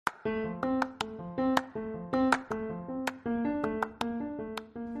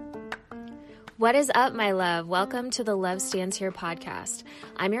What is up, my love? Welcome to the Love Stands Here podcast.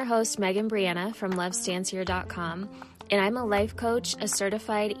 I'm your host, Megan Brianna from LoveStandsHere.com, and I'm a life coach, a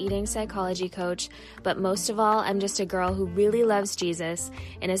certified eating psychology coach, but most of all, I'm just a girl who really loves Jesus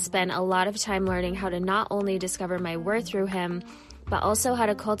and has spent a lot of time learning how to not only discover my worth through him, but also how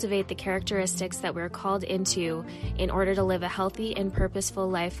to cultivate the characteristics that we're called into in order to live a healthy and purposeful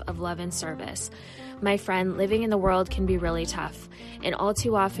life of love and service. My friend, living in the world can be really tough, and all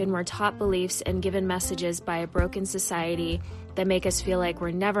too often we're taught beliefs and given messages by a broken society that make us feel like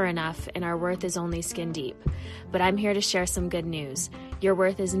we're never enough and our worth is only skin deep. But I'm here to share some good news. Your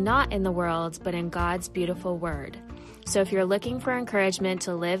worth is not in the world, but in God's beautiful word. So if you're looking for encouragement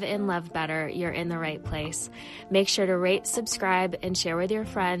to live and love better, you're in the right place. Make sure to rate, subscribe, and share with your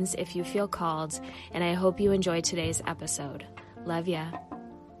friends if you feel called, and I hope you enjoy today's episode. Love ya.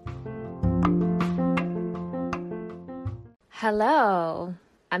 Hello.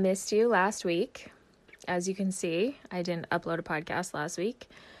 I missed you last week. As you can see, I didn't upload a podcast last week.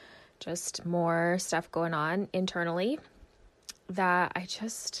 Just more stuff going on internally that I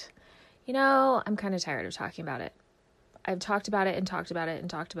just, I'm kind of tired of talking about it. I've talked about it and talked about it and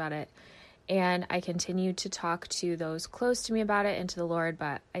talked about it. And I continue to talk to those close to me about it and to the Lord,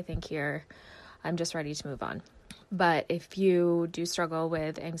 but I think here I'm just ready to move on. But if you do struggle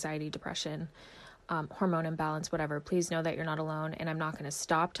with anxiety, depression, hormone imbalance, whatever, please know that you're not alone, and I'm not going to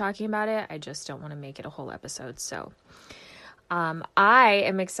stop talking about it. I just don't want to make it a whole episode. So I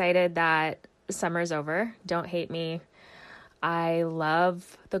am excited that summer's over. Don't hate me. I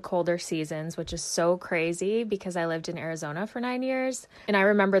love the colder seasons, which is so crazy because I lived in Arizona for 9 years. And I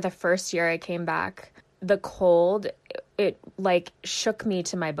remember the first year I came back, the cold, it like shook me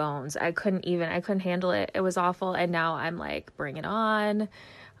to my bones. I couldn't handle it. It was awful. And now I'm like, bring it on.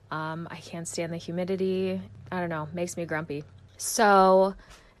 I can't stand the humidity. I don't know, makes me grumpy. So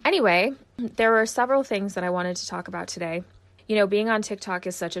anyway, there were several things that I wanted to talk about today. Being on TikTok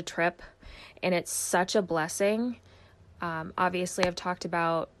is such a trip and it's such a blessing. Obviously I've talked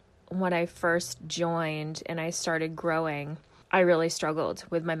about when I first joined and I started growing, I really struggled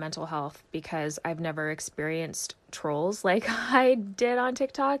with my mental health because I've never experienced trolls like I did on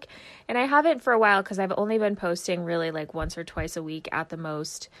TikTok. And I haven't for a while because I've only been posting really like once or twice a week at the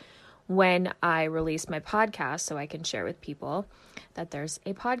most when I release my podcast so I can share with people that there's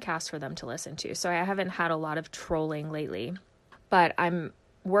a podcast for them to listen to. So I haven't had a lot of trolling lately, but I'm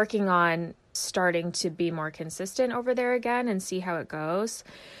working on starting to be more consistent over there again and see how it goes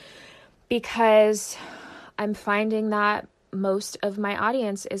because I'm finding that most of my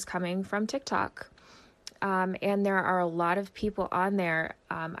audience is coming from TikTok. And there are a lot of people on there.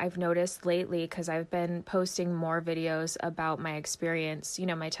 I've noticed lately because I've been posting more videos about my experience,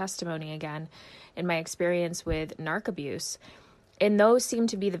 my testimony again, and my experience with narc abuse. And those seem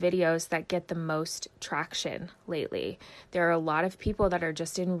to be the videos that get the most traction lately. There are a lot of people that are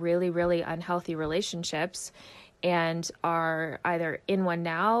just in really, really unhealthy relationships and are either in one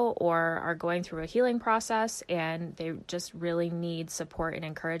now or are going through a healing process and they just really need support and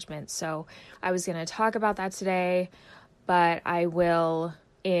encouragement. So I was going to talk about that today, but I will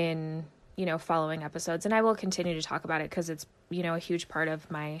in, following episodes, and I will continue to talk about it because it's, a huge part of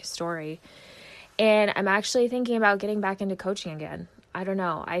my story. And I'm actually thinking about getting back into coaching again. I don't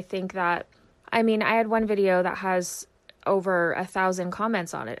know. I think that, I had one video that has over 1,000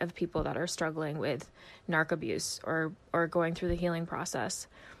 comments on it of people that are struggling with narc abuse or going through the healing process.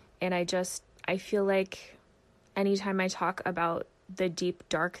 And I feel like anytime I talk about the deep,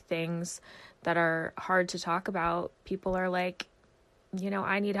 dark things that are hard to talk about, people are like,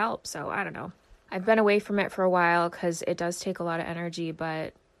 I need help. So I don't know. I've been away from it for a while because it does take a lot of energy,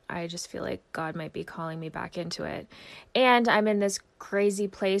 but I just feel like God might be calling me back into it. And I'm in this crazy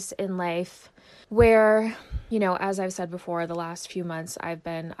place in life where, as I've said before, the last few months I've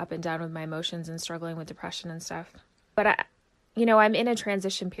been up and down with my emotions and struggling with depression and stuff. But I'm in a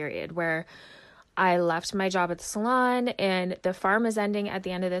transition period where I left my job at the salon and the farm is ending at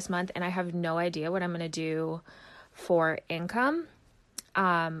the end of this month and I have no idea what I'm going to do for income.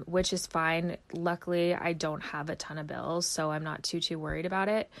 Which is fine. Luckily, I don't have a ton of bills, so I'm not too worried about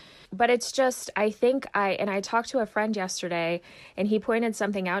it. But it's just, I talked to a friend yesterday and he pointed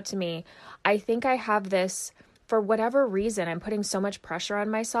something out to me. I think I have this, for whatever reason, I'm putting so much pressure on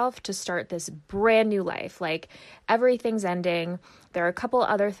myself to start this brand new life. Like everything's ending. There are a couple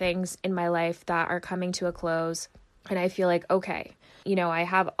other things in my life that are coming to a close. And I feel like, okay, I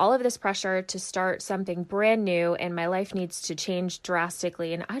have all of this pressure to start something brand new and my life needs to change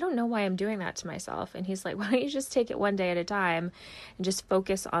drastically. And I don't know why I'm doing that to myself. And he's like, why don't you just take it one day at a time and just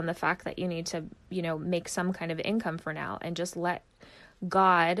focus on the fact that you need to, make some kind of income for now and just let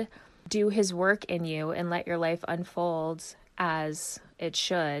God do his work in you and let your life unfold as it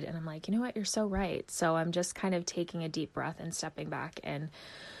should. And I'm like, you know what? You're so right. So I'm just kind of taking a deep breath and stepping back and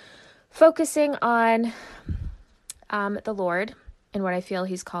focusing on the Lord and what I feel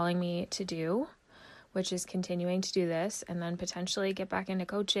he's calling me to do, which is continuing to do this and then potentially get back into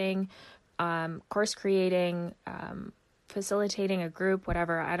coaching, course creating, facilitating a group,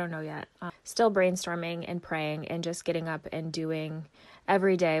 whatever. I don't know yet. Still brainstorming and praying and just getting up and doing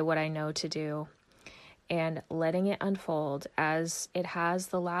every day what I know to do and letting it unfold as it has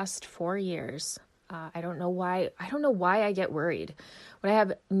the last 4 years. I don't know why I get worried when I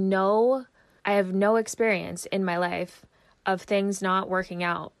have no experience in my life of things not working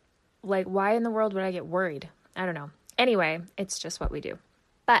out. Like, why in the world would I get worried? I don't know. Anyway, it's just what we do.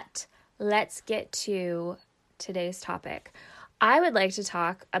 But let's get to today's topic. I would like to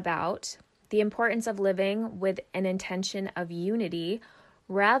talk about the importance of living with an intention of unity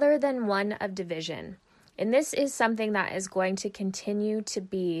rather than one of division. And this is something that is going to continue to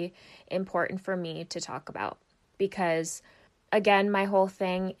be important for me to talk about because, again, my whole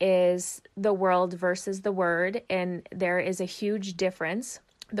thing is the world versus the word, and there is a huge difference.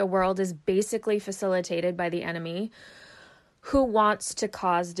 The world is basically facilitated by the enemy who wants to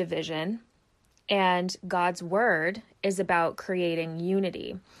cause division, and God's word is about creating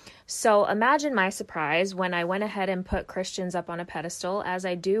unity. So imagine my surprise when I went ahead and put Christians up on a pedestal, as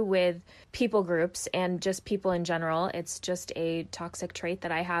I do with people groups and just people in general. It's just a toxic trait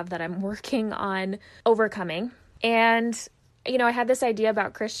that I have that I'm working on overcoming. And, I had this idea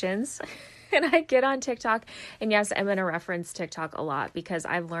about Christians and I get on TikTok, and yes, I'm going to reference TikTok a lot because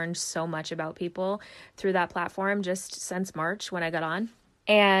I've learned so much about people through that platform just since March when I got on.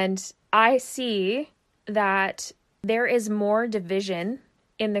 And I see that there is more division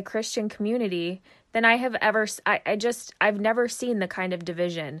in the Christian community than I have ever. I've never seen the kind of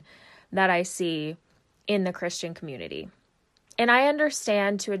division that I see in the Christian community. And I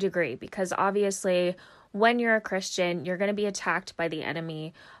understand to a degree because obviously when you're a Christian, you're going to be attacked by the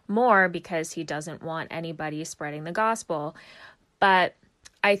enemy more because he doesn't want anybody spreading the gospel. But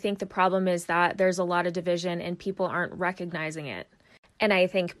I think the problem is that there's a lot of division and people aren't recognizing it. And I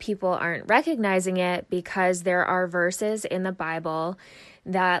think people aren't recognizing it because there are verses in the Bible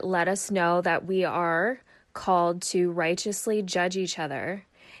that let us know that we are called to righteously judge each other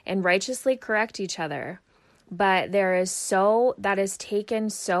and righteously correct each other. But that is taken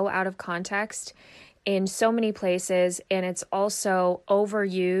so out of context in so many places, and it's also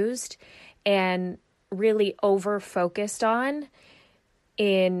overused and really over-focused on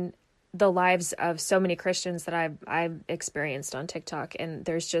in the lives of so many Christians that I've experienced on TikTok. And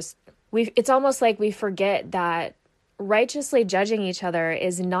it's almost like we forget that righteously judging each other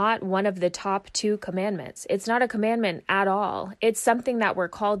is not one of the top 2 commandments. It's not a commandment at all. It's something that we're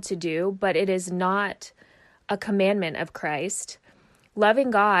called to do, but it is not a commandment of Christ.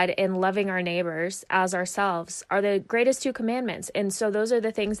 Loving God and loving our neighbors as ourselves are the greatest 2 commandments. And so those are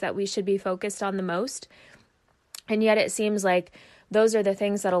the things that we should be focused on the most. And yet it seems like those are the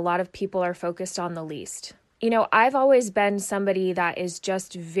things that a lot of people are focused on the least. I've always been somebody that is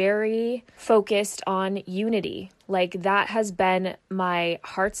just very focused on unity. Like, that has been my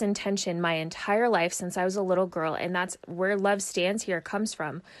heart's intention my entire life since I was a little girl. And that's where Love Stands Here comes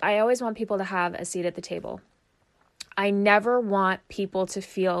from. I always want people to have a seat at the table. I never want people to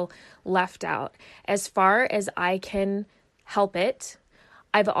feel left out. As far as I can help it,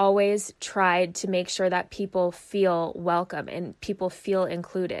 I've always tried to make sure that people feel welcome and people feel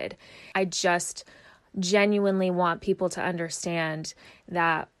included. I just genuinely want people to understand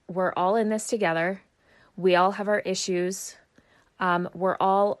that we're all in this together. We all have our issues. We're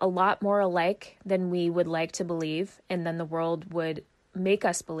all a lot more alike than we would like to believe, and then the world would make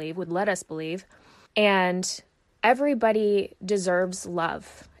us believe, would let us believe. And everybody deserves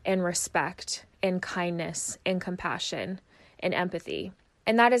love and respect and kindness and compassion and empathy.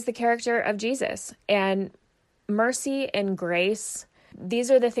 And that is the character of Jesus. And mercy and grace,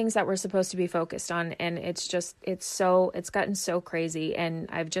 these are the things that we're supposed to be focused on. And it's gotten so crazy. And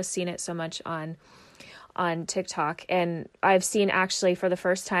I've just seen it so much on TikTok. And I've seen, actually, for the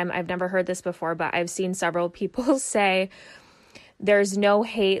first time, I've never heard this before, but I've seen several people say, there's no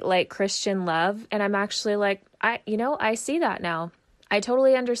hate like Christian love. And I'm actually like, I see that now. I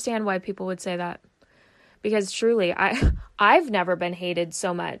totally understand why people would say that. Because truly, I've never been hated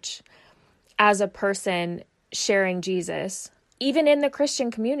so much as a person sharing Jesus, even in the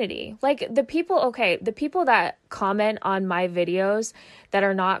Christian community. Like the people that comment on my videos that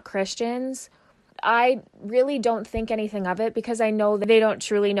are not Christians, I really don't think anything of it because I know that they don't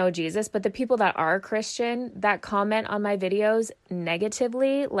truly know Jesus. But the people that are Christian that comment on my videos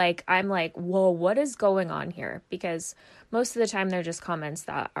negatively, like I'm like, whoa, what is going on here? Because most of the time they're just comments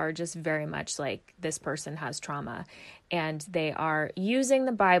that are just very much like this person has trauma and they are using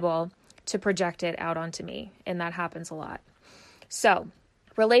the Bible to project it out onto me. And that happens a lot. So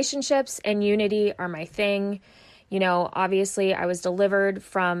relationships and unity are my thing. You know, obviously I was delivered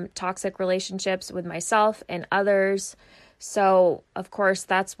from toxic relationships with myself and others. So of course,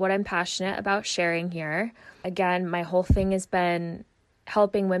 that's what I'm passionate about sharing here. Again, my whole thing has been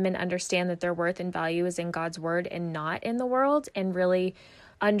helping women understand that their worth and value is in God's word and not in the world, and really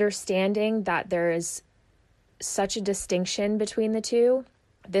understanding that there is such a distinction between the two.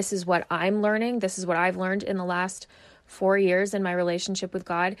 This is what I'm learning. This is what I've learned in the last 4 years in my relationship with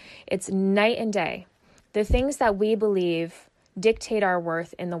God. It's night and day. The things that we believe dictate our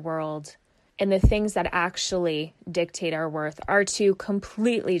worth in the world, and the things that actually dictate our worth are two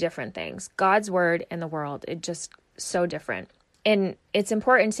completely different things. God's word and the world, it's just so different. And it's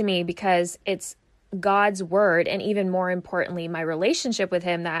important to me because it's God's word, and even more importantly, my relationship with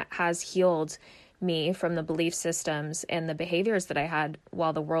him, that has healed me from the belief systems and the behaviors that I had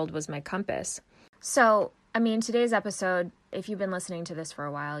while the world was my compass. So, I mean, today's episode, if you've been listening to this for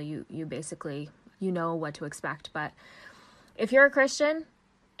a while, you basically, you know what to expect. But if you're a Christian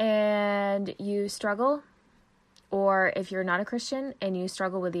and you struggle, or if you're not a Christian and you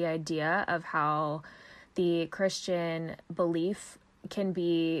struggle with the idea of how the Christian belief can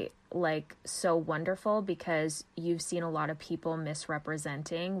be like so wonderful because you've seen a lot of people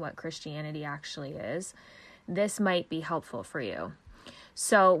misrepresenting what Christianity actually is, this might be helpful for you.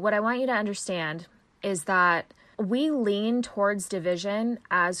 So what I want you to understand is that we lean towards division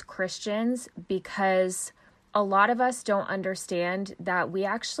as Christians because a lot of us don't understand that we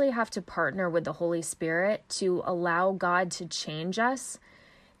actually have to partner with the Holy Spirit to allow God to change us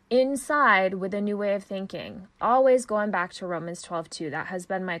inside with a new way of thinking. Always going back to Romans 12:2. That has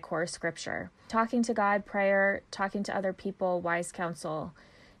been my core scripture. Talking to God, prayer, talking to other people, wise counsel,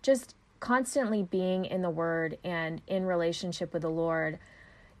 just constantly being in the Word and in relationship with the Lord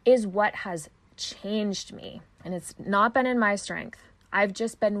is what has changed me. And it's not been in my strength. I've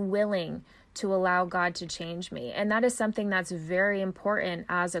just been willing to allow God to change me. And that is something that's very important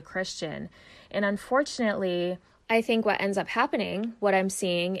as a Christian. And unfortunately, I think what ends up happening, what I'm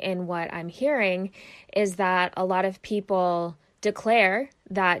seeing and what I'm hearing, is that a lot of people declare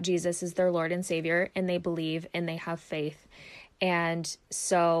that Jesus is their Lord and Savior, and they believe and they have faith. And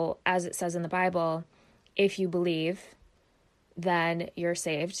so, as it says in the Bible, if you believe, then you're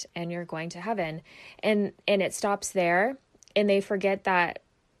saved and you're going to heaven. And it stops there, and they forget that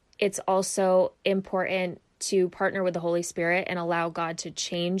it's also important to partner with the Holy Spirit and allow God to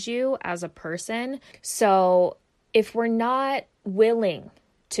change you as a person. So if we're not willing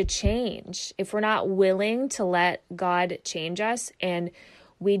to change, if we're not willing to let God change us, and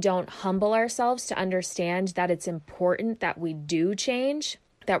we don't humble ourselves to understand that it's important that we do change,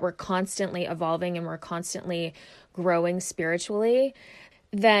 that we're constantly evolving and we're constantly growing spiritually,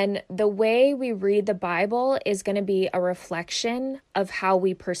 then the way we read the Bible is going to be a reflection of how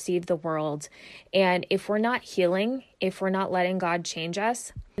we perceive the world. And if we're not healing, if we're not letting God change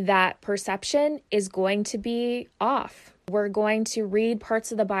us, that perception is going to be off. We're going to read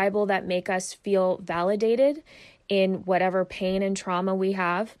parts of the Bible that make us feel validated in whatever pain and trauma we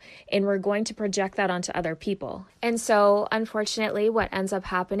have, and we're going to project that onto other people. And so, unfortunately, what ends up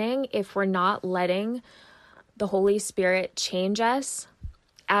happening if we're not letting the Holy Spirit change us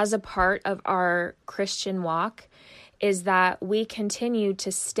as a part of our Christian walk is that we continue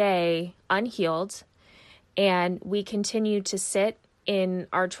to stay unhealed, and we continue to sit in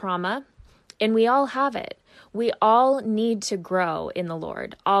our trauma, and we all have it. We all need to grow in the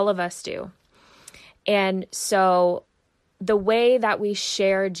Lord. All of us do. And so the way that we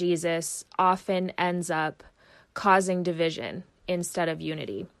share Jesus often ends up causing division instead of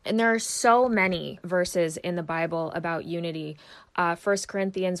unity. And there are so many verses in the Bible about unity. 1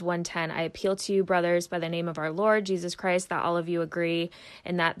 Corinthians 1:10, I appeal to you, brothers, by the name of our Lord Jesus Christ, that all of you agree,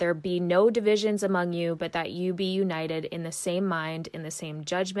 and that there be no divisions among you, but that you be united in the same mind, in the same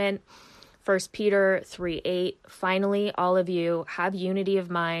judgment. 1 Peter 3:8, finally, all of you have unity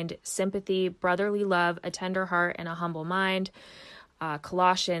of mind, sympathy, brotherly love, a tender heart, and a humble mind.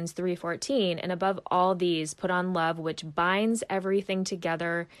 Colossians 3:14, and above all these, put on love, which binds everything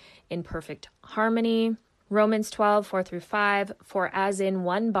together in perfect harmony. Romans 12, 4 through 5, for as in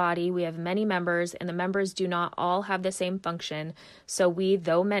one body we have many members, and the members do not all have the same function, so we,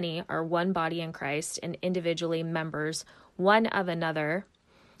 though many, are one body in Christ, and individually members one of another.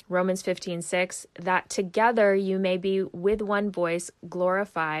 Romans 15, 6, that together you may be with one voice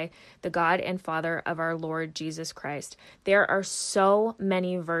glorify the God and Father of our Lord Jesus Christ. There are so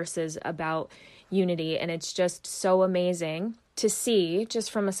many verses about unity, and it's just so amazing to see, just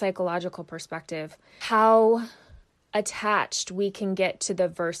from a psychological perspective, how attached we can get to the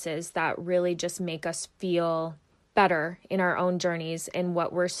verses that really just make us feel better in our own journeys and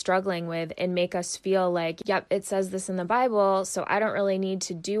what we're struggling with, and make us feel like, yep, it says this in the Bible, so I don't really need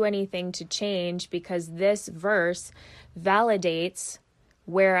to do anything to change because this verse validates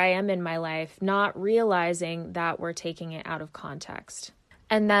where I am in my life, not realizing that we're taking it out of context.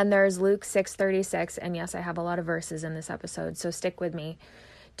 And then there's Luke 6:36, and yes, I have a lot of verses in this episode, so stick with me.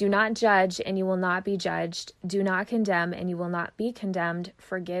 Do not judge, and you will not be judged. Do not condemn, and you will not be condemned.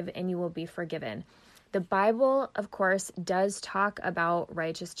 Forgive, and you will be forgiven. The Bible, of course, does talk about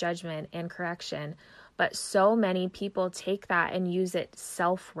righteous judgment and correction, but so many people take that and use it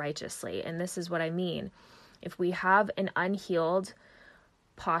self-righteously, and this is what I mean. If we have an unhealed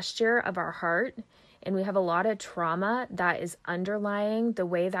posture of our heart, and we have a lot of trauma that is underlying the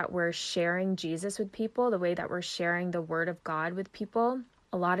way that we're sharing Jesus with people, the way that we're sharing the Word of God with people,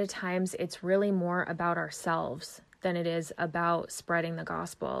 a lot of times it's really more about ourselves than it is about spreading the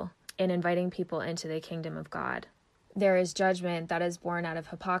gospel and inviting people into the kingdom of God. There is judgment that is born out of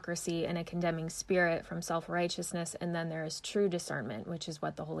hypocrisy and a condemning spirit from self-righteousness, and then there is true discernment, which is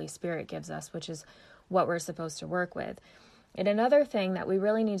what the Holy Spirit gives us, which is what we're supposed to work with. And another thing that we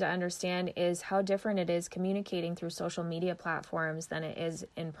really need to understand is how different it is communicating through social media platforms than it is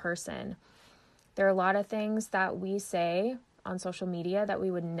in person. There are a lot of things that we say on social media that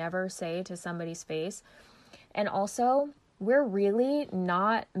we would never say to somebody's face. And also, we're really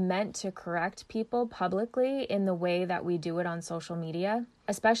not meant to correct people publicly in the way that we do it on social media,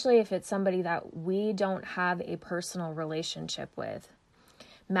 especially if it's somebody that we don't have a personal relationship with.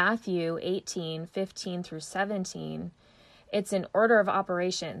 Matthew 18, 15 through 17, it's an order of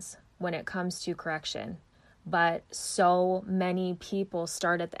operations when it comes to correction, but so many people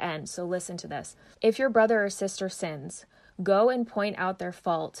start at the end. So listen to this. If your brother or sister sins, go and point out their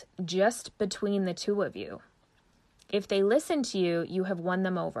fault just between the two of you. If they listen to you, you have won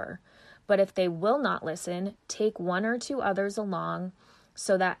them over. But if they will not listen, take one or two others along,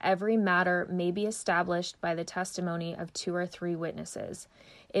 so that every matter may be established by the testimony of 2 or 3 witnesses.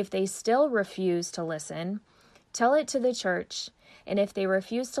 If they still refuse to listen, tell it to the church, and if they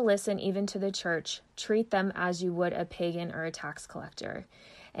refuse to listen even to the church, treat them as you would a pagan or a tax collector.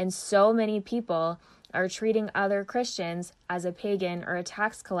 And so many people are treating other Christians as a pagan or a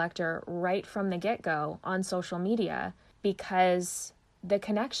tax collector right from the get-go on social media because the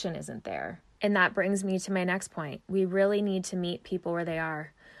connection isn't there. And that brings me to my next point. We really need to meet people where they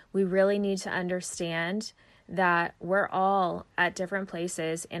are. We really need to understand that we're all at different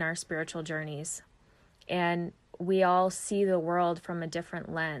places in our spiritual journeys, and we all see the world from a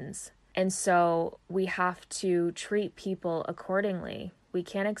different lens. And so we have to treat people accordingly. We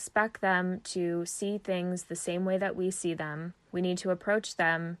can't expect them to see things the same way that we see them. We need to approach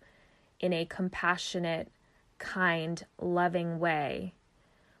them in a compassionate, kind, loving way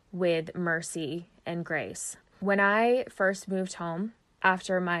with mercy and grace. When I first moved home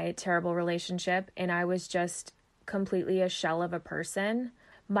after my terrible relationship and I was just completely a shell of a person,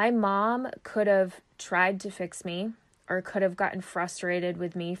 my mom could have tried to fix me or could have gotten frustrated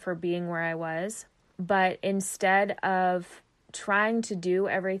with me for being where I was. But instead of trying to do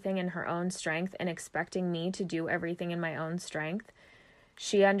everything in her own strength and expecting me to do everything in my own strength,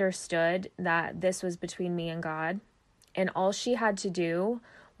 she understood that this was between me and God. And all she had to do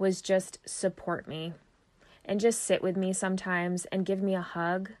was just support me and just sit with me sometimes and give me a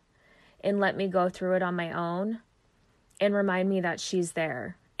hug and let me go through it on my own and remind me that she's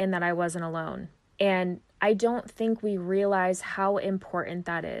there and that I wasn't alone. And I don't think we realize how important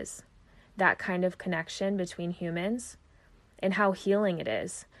that is, that kind of connection between humans, and how healing it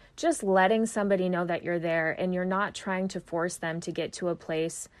is. Just letting somebody know that you're there and you're not trying to force them to get to a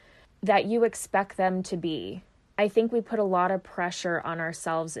place that you expect them to be. I think we put a lot of pressure on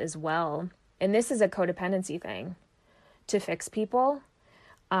ourselves as well. And this is a codependency thing, to fix people.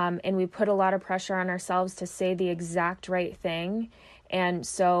 And we put a lot of pressure on ourselves to say the exact right thing. And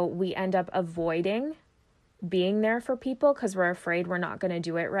so we end up avoiding being there for people because we're afraid we're not going to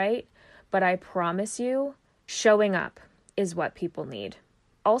do it right. But I promise you, showing up is what people need.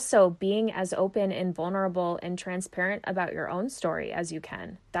 Also, being as open and vulnerable and transparent about your own story as you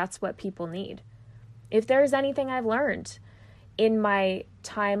can. That's what people need. If there's anything I've learned in my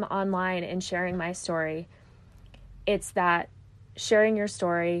time online and sharing my story, it's that sharing your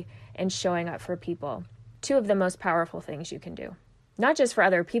story and showing up for people, two of the most powerful things you can do, not just for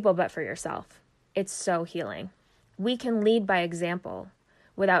other people, but for yourself. It's so healing. We can lead by example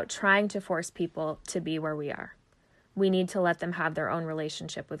without trying to force people to be where we are. We need to let them have their own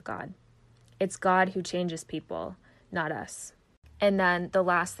relationship with God. It's God who changes people, not us. And then the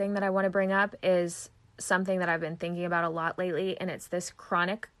last thing that I want to bring up is something that I've been thinking about a lot lately, and it's this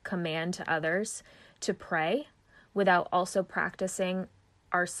chronic command to others to pray without also practicing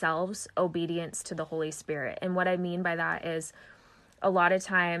ourselves obedience to the Holy Spirit. And what I mean by that is a lot of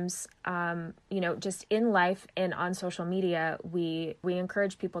times, just in life and on social media, we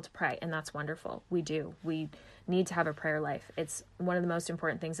encourage people to pray, and that's wonderful. We do. We need to have a prayer life. It's one of the most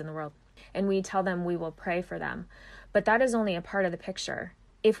important things in the world. And we tell them we will pray for them. But that is only a part of the picture.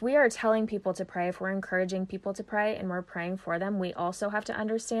 If we are telling people to pray, if we're encouraging people to pray and we're praying for them, we also have to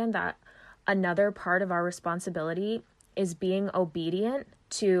understand that another part of our responsibility is being obedient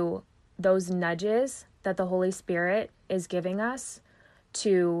to those nudges that the Holy Spirit is giving us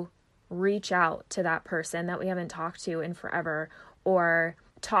to reach out to that person that we haven't talked to in forever, or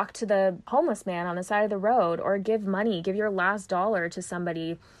talk to the homeless man on the side of the road, or give your last dollar to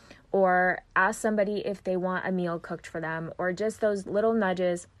somebody, or ask somebody if they want a meal cooked for them, or just those little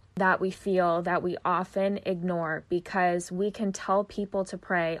nudges that we feel that we often ignore, because we can tell people to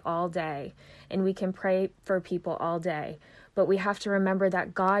pray all day and we can pray for people all day. But we have to remember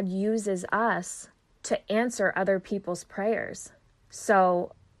that God uses us to answer other people's prayers.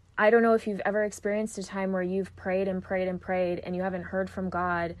 So I don't know if you've ever experienced a time where you've prayed and prayed and prayed and you haven't heard from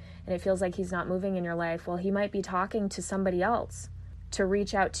God and it feels like he's not moving in your life. Well, he might be talking to somebody else to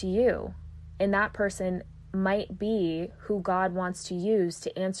reach out to you, and that person might be who God wants to use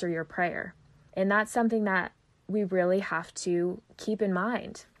to answer your prayer. And that's something that we really have to keep in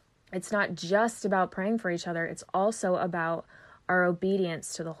mind. It's not just about praying for each other, it's also about our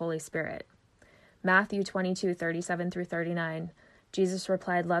obedience to the Holy Spirit. Matthew 22:37-39, Jesus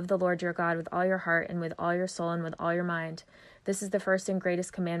replied, "Love the Lord your God with all your heart and with all your soul and with all your mind. This is the first and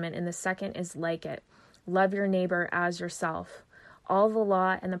greatest commandment, and the second is like it. Love your neighbor as yourself. All the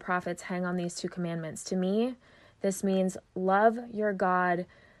law and the prophets hang on these two commandments." To me, this means love your God,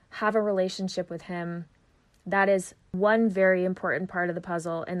 have a relationship with him. That is one very important part of the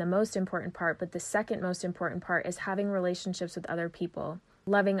puzzle and the most important part, but the second most important part is having relationships with other people,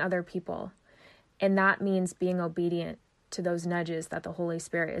 loving other people. And that means being obedient to those nudges that the Holy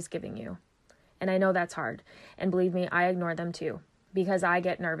Spirit is giving you. And I know that's hard. And believe me, I ignore them too, because I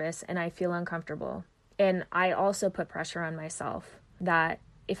get nervous and I feel uncomfortable. And I also put pressure on myself that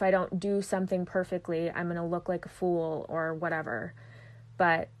if I don't do something perfectly, I'm going to look like a fool or whatever.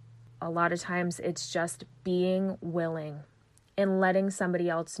 But a lot of times it's just being willing and letting somebody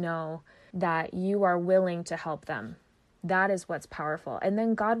else know that you are willing to help them. That is what's powerful. And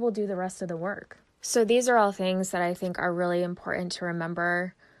then God will do the rest of the work. So these are all things that I think are really important to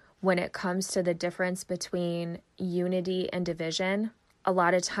remember when it comes to the difference between unity and division. A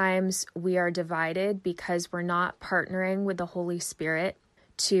lot of times we are divided because we're not partnering with the Holy Spirit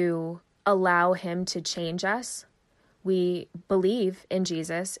to allow him to change us. We believe in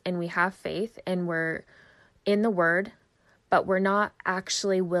Jesus and we have faith and we're in the Word, but we're not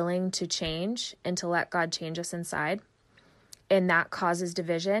actually willing to change and to let God change us inside. And that causes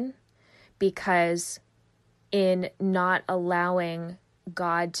division, because in not allowing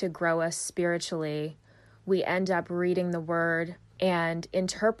God to grow us spiritually, we end up reading the Word and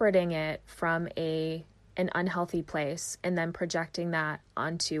interpreting it from an unhealthy place and then projecting that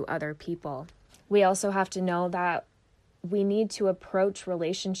onto other people. We also have to know that we need to approach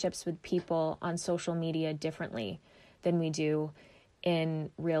relationships with people on social media differently than we do in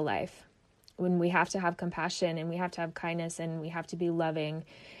real life. When we have to have compassion and we have to have kindness and we have to be loving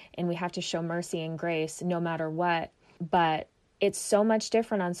and we have to show mercy and grace no matter what. But it's so much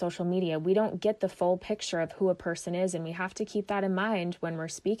different on social media. We don't get the full picture of who a person is, and we have to keep that in mind when we're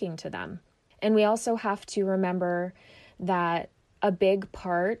speaking to them. And we also have to remember that a big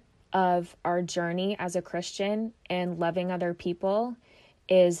part of our journey as a Christian and loving other people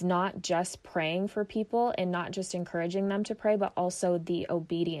is not just praying for people and not just encouraging them to pray, but also the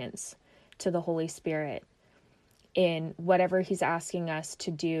obedience to the Holy Spirit in whatever he's asking us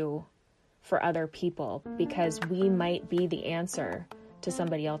to do for other people, because we might be the answer to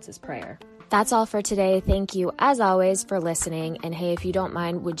somebody else's prayer. That's all for today. Thank you, as always, for listening. And hey, if you don't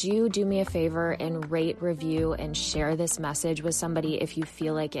mind, would you do me a favor and rate, review, and share this message with somebody if you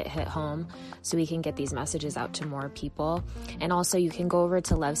feel like it hit home, so we can get these messages out to more people. And also, you can go over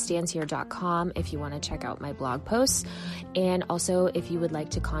to lovestandshere.com if you want to check out my blog posts. And also, if you would like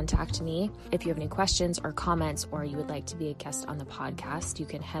to contact me, if you have any questions or comments, or you would like to be a guest on the podcast, you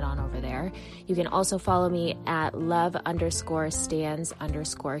can head on over there. You can also follow me at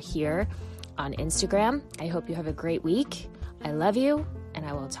love_stands_here on Instagram. I hope you have a great week. I love you, and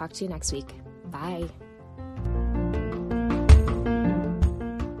I will talk to you next week. Bye.